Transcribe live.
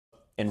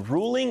In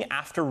ruling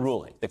after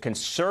ruling, the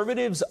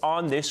conservatives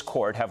on this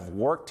court have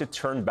worked to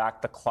turn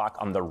back the clock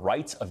on the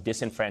rights of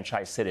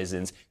disenfranchised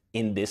citizens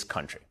in this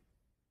country.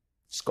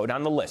 Just go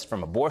down the list,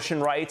 from abortion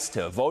rights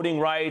to voting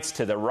rights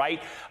to the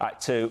right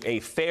to a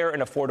fair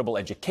and affordable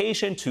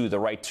education, to the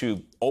right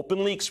to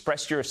openly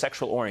express your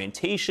sexual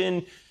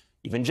orientation,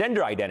 even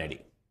gender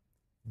identity.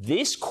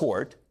 This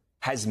court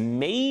has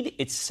made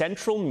its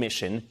central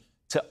mission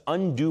to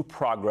undo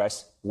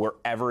progress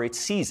wherever it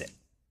sees it.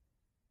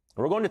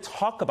 We're going to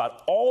talk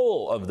about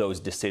all of those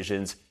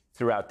decisions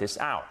throughout this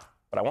hour.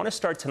 But I want to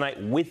start tonight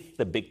with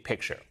the big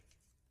picture.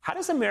 How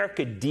does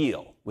America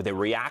deal with a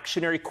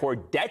reactionary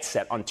court dead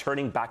set on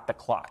turning back the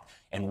clock?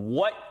 And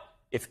what,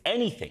 if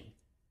anything,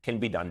 can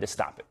be done to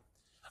stop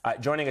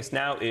it? Joining us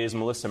now is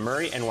Melissa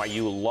Murray,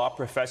 NYU law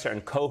professor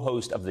and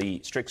co-host of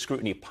the Strict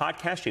Scrutiny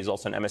podcast. She's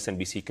also an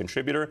MSNBC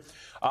contributor.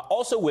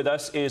 Also with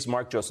us is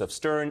Mark Joseph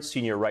Stern,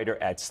 senior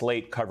writer at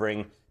Slate,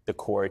 covering the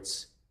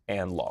courts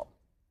and law.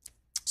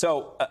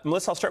 So,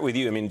 Melissa, I'll start with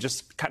you. I mean,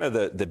 just kind of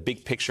the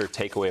big picture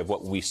takeaway of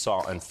what we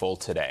saw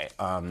unfold today.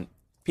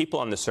 People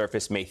on the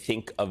surface may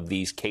think of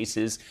these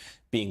cases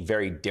being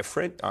very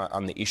different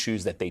on the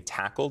issues that they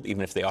tackled,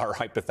 even if they are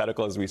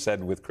hypothetical, as we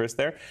said with Chris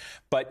there.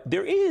 But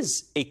there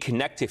is a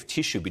connective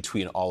tissue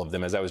between all of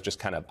them, as I was just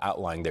kind of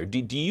outlining there.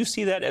 Do you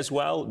see that as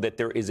well, that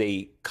there is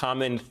a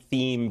common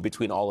theme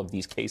between all of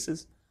these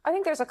cases? I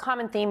think there's a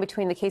common theme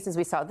between the cases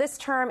we saw this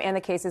term and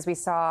the cases we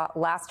saw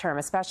last term,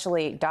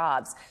 especially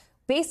Dobbs.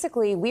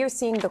 Basically, we are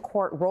seeing the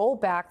court roll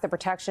back the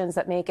protections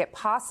that make it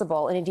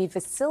possible and indeed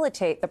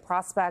facilitate the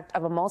prospect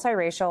of a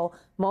multiracial,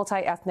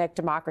 multi-ethnic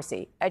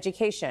democracy,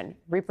 education,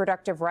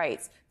 reproductive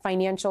rights,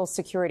 financial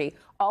security,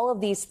 all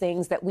of these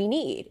things that we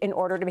need in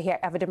order to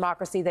have a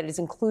democracy that is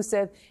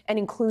inclusive and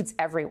includes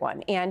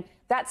everyone. And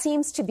that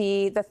seems to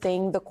be the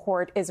thing the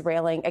court is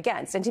railing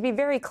against. And to be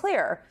very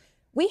clear,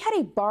 we had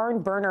a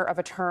barn burner of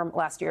a term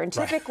last year, and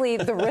typically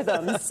the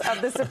rhythms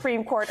of the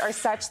Supreme Court are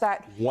such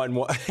that when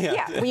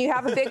you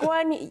have a big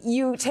one,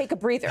 you take a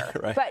breather.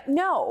 Right. But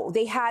no,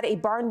 they had a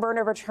barn burner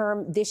of a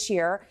term this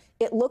year.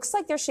 It looks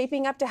like they're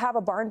shaping up to have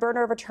a barn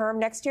burner of a term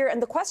next year. And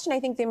the question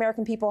I think the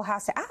American people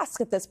has to ask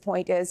at this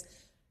point is,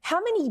 how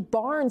many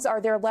barns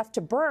are there left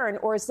to burn,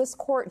 or is this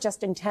court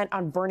just intent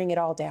on burning it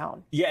all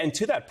down? Yeah, and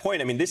to that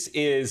point, I mean, this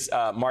is,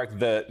 Mark,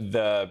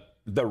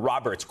 the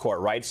Roberts Court,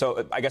 right?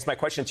 So I guess my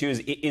question to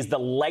you is the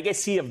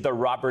legacy of the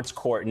Roberts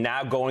Court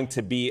now going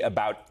to be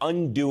about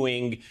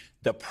undoing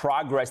the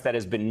progress that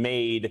has been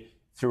made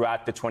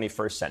throughout the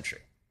 21st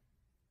century?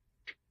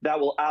 That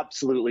will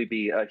absolutely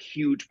be a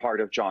huge part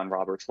of John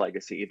Roberts'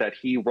 legacy, that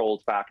he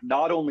rolled back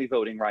not only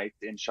voting rights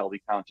in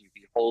Shelby County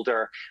v.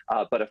 Holder,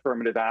 but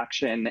affirmative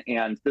action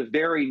and the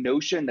very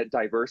notion that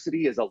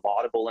diversity is a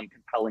laudable and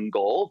compelling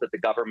goal that the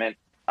government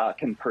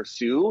can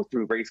pursue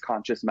through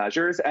race-conscious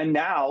measures, and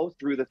now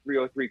through the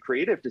 303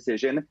 creative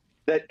decision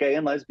that gay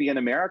and lesbian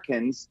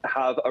Americans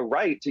have a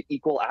right to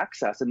equal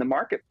access in the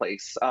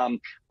marketplace.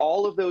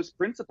 All of those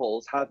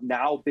principles have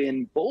now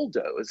been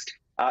bulldozed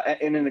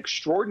in an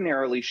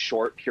extraordinarily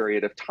short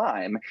period of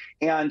time.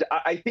 And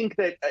I think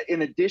that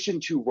in addition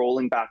to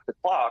rolling back the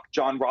clock,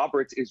 John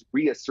Roberts is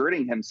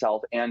reasserting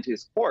himself and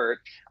his court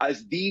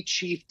as the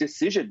chief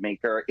decision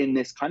maker in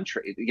this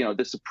country. You know,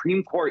 the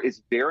Supreme Court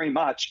is very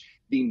much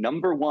the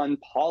number one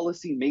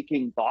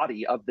policy-making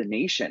body of the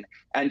nation.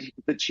 And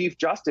the Chief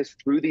Justice,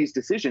 through these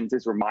decisions,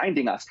 is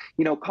reminding us,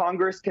 you know,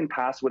 Congress can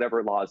pass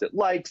whatever laws it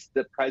likes,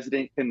 the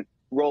president can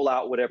roll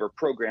out whatever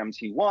programs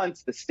he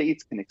wants, the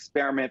states can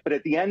experiment, but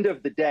at the end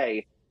of the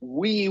day,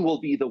 we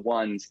will be the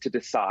ones to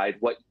decide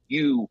what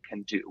you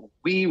can do.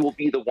 We will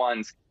be the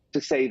ones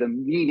to say the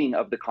meaning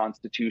of the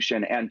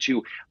Constitution and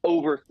to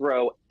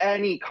overthrow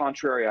any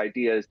contrary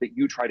ideas that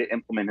you try to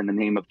implement in the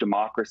name of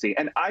democracy.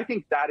 And I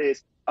think that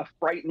is a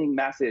frightening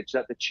message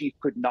that the chief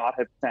could not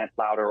have sent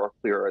louder or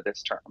clearer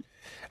this term.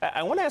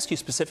 I want to ask you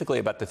specifically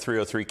about the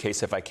 303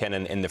 case, if I can,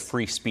 and the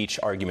free speech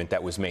argument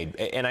that was made.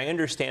 And I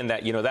understand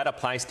that, you know, that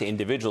applies to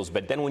individuals.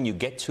 But then when you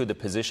get to the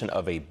position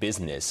of a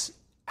business,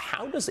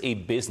 how does a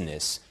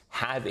business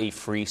have a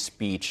free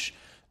speech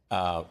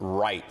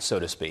right, so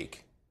to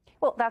speak?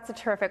 Well, that's a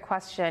terrific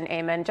question,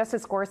 Eamon.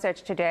 Justice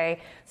Gorsuch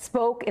today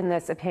spoke in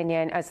this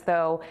opinion as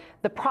though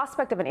the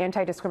prospect of an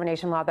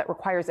anti-discrimination law that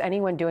requires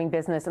anyone doing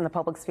business in the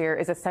public sphere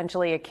is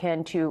essentially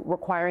akin to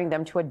requiring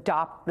them to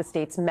adopt the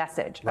state's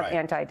message of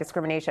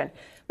anti-discrimination.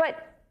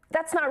 But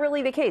that's not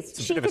really the case.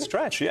 It's a bit of a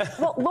stretch, yeah.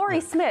 Well,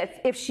 Lori Smith,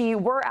 if she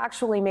were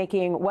actually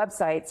making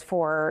websites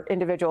for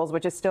individuals,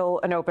 which is still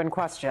an open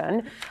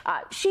question,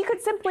 she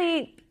could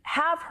simply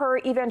have her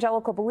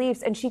evangelical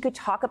beliefs and she could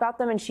talk about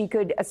them and she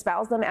could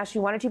espouse them as she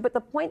wanted to. But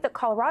the point that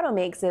Colorado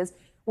makes is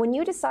when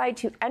you decide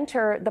to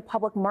enter the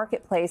public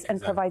marketplace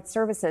and provide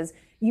services,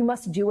 you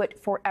must do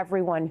it for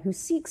everyone who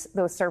seeks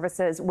those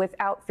services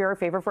without fear or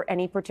favor for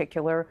any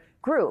particular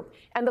group.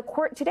 And the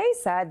court today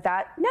said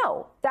that,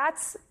 no,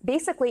 that's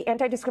basically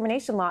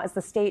anti-discrimination law is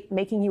the state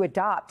making you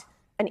adopt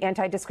an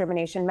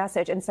anti-discrimination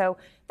message. And so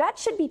that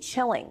should be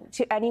chilling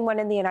to anyone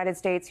in the United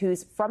States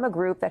who's from a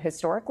group that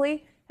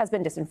historically has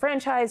been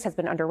disenfranchised, has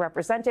been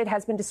underrepresented,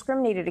 has been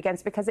discriminated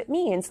against, because it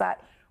means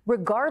that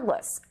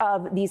regardless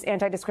of these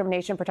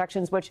anti-discrimination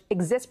protections, which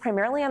exist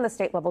primarily on the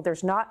state level,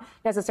 there's not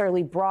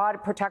necessarily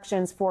broad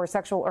protections for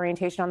sexual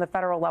orientation on the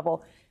federal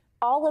level.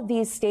 All of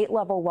these state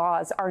level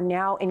laws are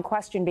now in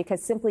question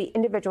because simply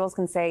individuals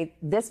can say,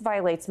 this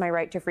violates my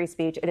right to free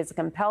speech. It is a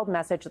compelled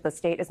message that the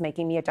state is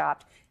making me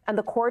adopt. And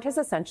the court has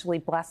essentially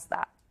blessed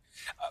that.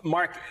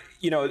 Mark,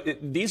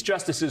 these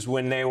justices,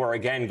 when they were,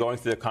 again, going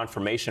through the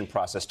confirmation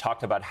process,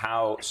 talked about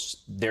how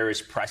there is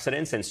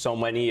precedence and so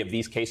many of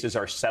these cases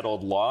are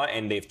settled law,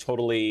 and they've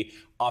totally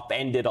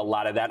upended a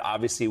lot of that,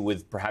 obviously,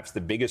 with perhaps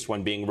the biggest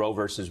one being Roe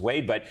versus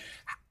Wade. But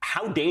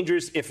how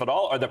dangerous, if at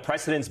all, are the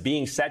precedents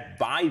being set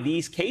by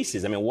these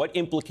cases? I mean, what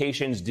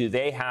implications do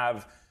they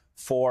have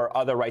for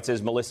other rights,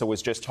 as Melissa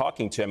was just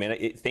talking to? I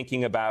mean,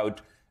 thinking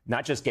about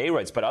not just gay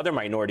rights, but other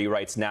minority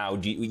rights now.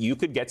 You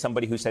could get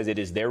somebody who says it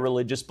is their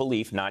religious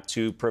belief not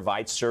to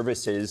provide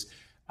services,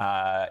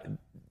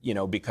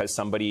 because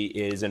somebody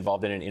is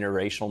involved in an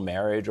interracial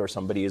marriage or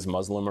somebody is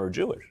Muslim or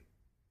Jewish.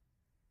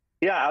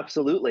 Yeah,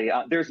 absolutely.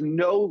 There's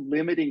no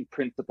limiting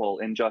principle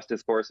in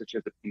Justice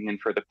Gorsuch's opinion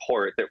for the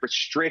court that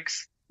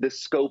restricts the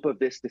scope of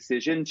this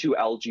decision to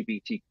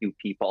LGBTQ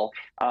people.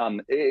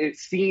 It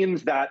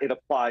seems that it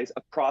applies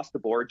across the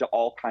board to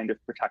all kinds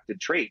of protected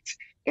traits.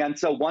 And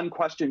so one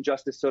question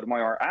Justice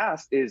Sotomayor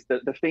asked is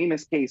the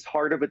famous case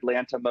Heart of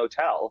Atlanta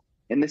Motel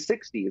in the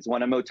 60s,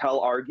 when a motel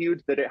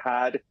argued that it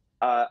had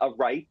a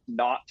right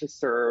not to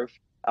serve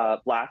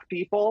Black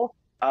people.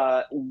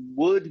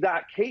 Would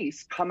that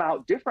case come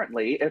out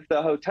differently if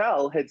the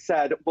hotel had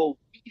said, well,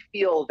 we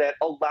feel that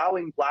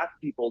allowing Black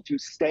people to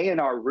stay in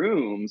our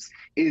rooms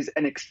is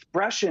an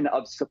expression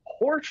of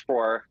support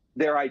for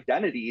their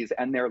identities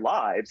and their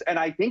lives? And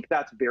I think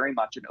that's very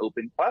much an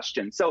open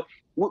question. So,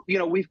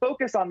 we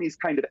focus on these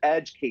kind of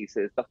edge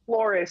cases, the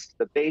florist,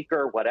 the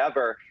baker,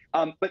 whatever.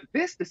 But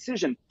this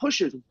decision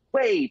pushes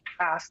way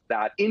past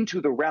that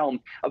into the realm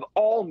of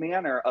all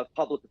manner of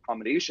public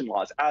accommodation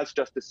laws, as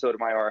Justice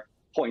Sotomayor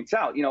points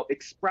out.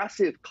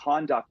 Expressive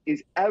conduct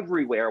is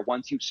everywhere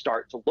once you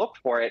start to look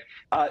for it.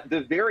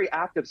 The very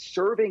act of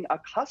serving a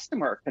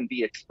customer can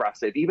be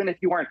expressive, even if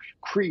you aren't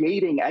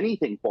creating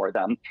anything for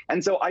them.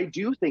 And so I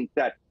do think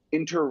that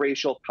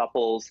interracial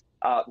couples,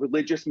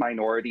 religious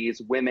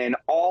minorities, women,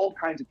 all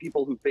kinds of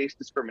people who face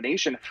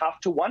discrimination have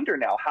to wonder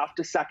now, have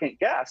to second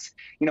guess,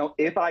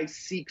 if I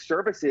seek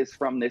services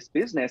from this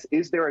business,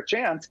 is there a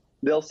chance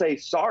they'll say,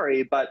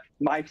 sorry, but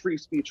my free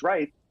speech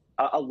rights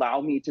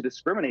allow me to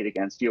discriminate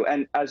against you?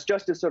 And as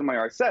Justice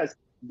Sotomayor says,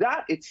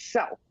 that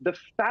itself, the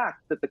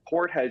fact that the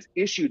court has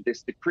issued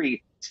this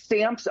decree,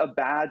 stamps a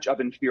badge of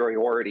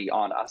inferiority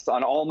on us,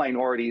 on all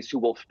minorities who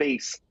will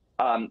face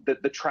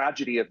the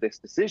tragedy of this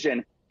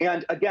decision.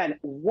 And again,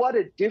 what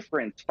a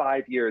difference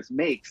 5 years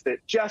makes, that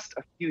just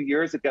a few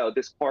years ago,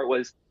 this court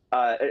was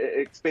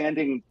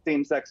expanding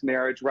same-sex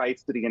marriage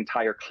rights to the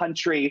entire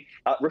country,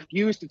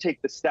 refused to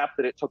take the step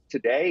that it took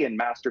today in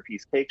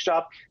Masterpiece Cake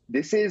Shop.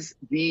 This is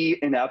the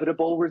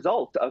inevitable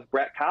result of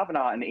Brett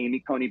Kavanaugh and Amy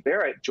Coney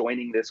Barrett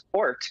joining this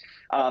court.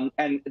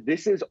 And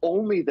this is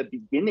only the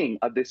beginning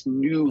of this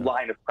new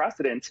line of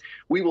precedent.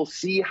 We will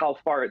see how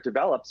far it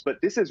develops, but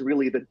this is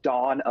really the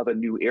dawn of a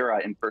new era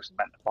in First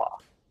Amendment law.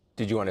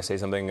 Did you want to say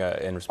something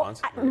in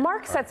response?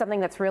 Mark said something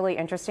that's really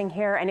interesting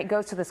here, and it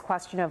goes to this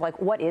question of,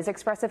 what is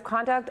expressive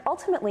conduct?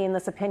 Ultimately, in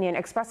this opinion,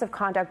 expressive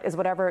conduct is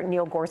whatever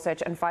Neil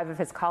Gorsuch and 5 of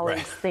his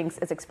colleagues thinks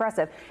is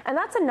expressive. And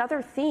that's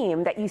another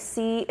theme that you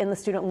see in the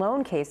student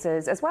loan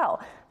cases as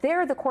well.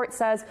 There, the court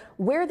says,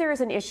 where there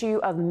is an issue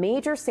of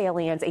major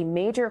salience, a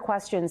major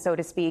question, so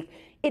to speak,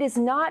 it is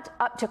not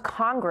up to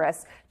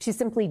Congress to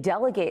simply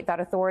delegate that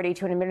authority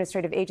to an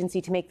administrative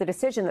agency to make the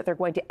decision that they're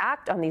going to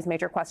act on these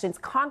major questions.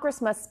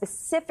 Congress must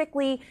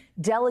specifically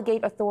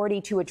delegate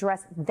authority to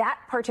address that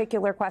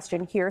particular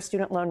question, here,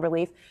 student loan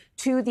relief,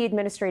 to the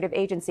administrative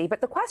agency. But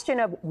the question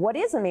of what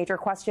is a major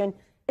question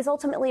is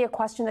ultimately a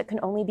question that can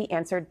only be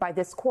answered by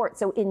this court.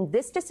 So in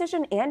this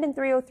decision and in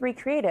 303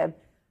 Creative,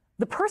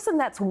 the person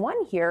that's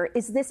won here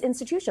is this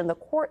institution, the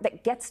court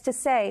that gets to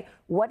say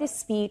what is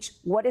speech,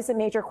 what is a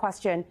major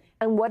question,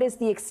 and what is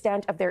the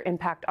extent of their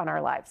impact on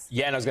our lives.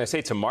 Yeah, and I was going to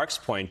say, to Mark's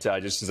point,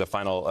 just as a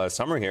final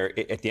summary here,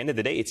 at the end of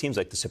the day, it seems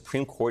like the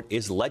Supreme Court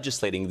is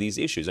legislating these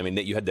issues. I mean,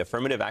 you had the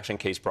affirmative action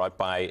case brought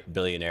by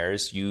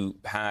billionaires. You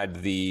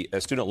had the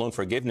student loan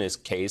forgiveness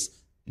case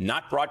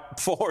not brought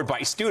forward by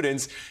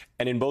students.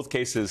 And in both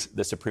cases,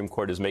 the Supreme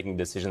Court is making a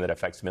decision that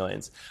affects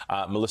millions.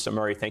 Melissa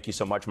Murray, thank you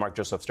so much. Mark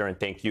Joseph Stern,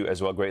 thank you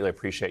as well. Greatly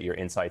appreciate your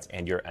insights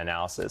and your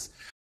analysis.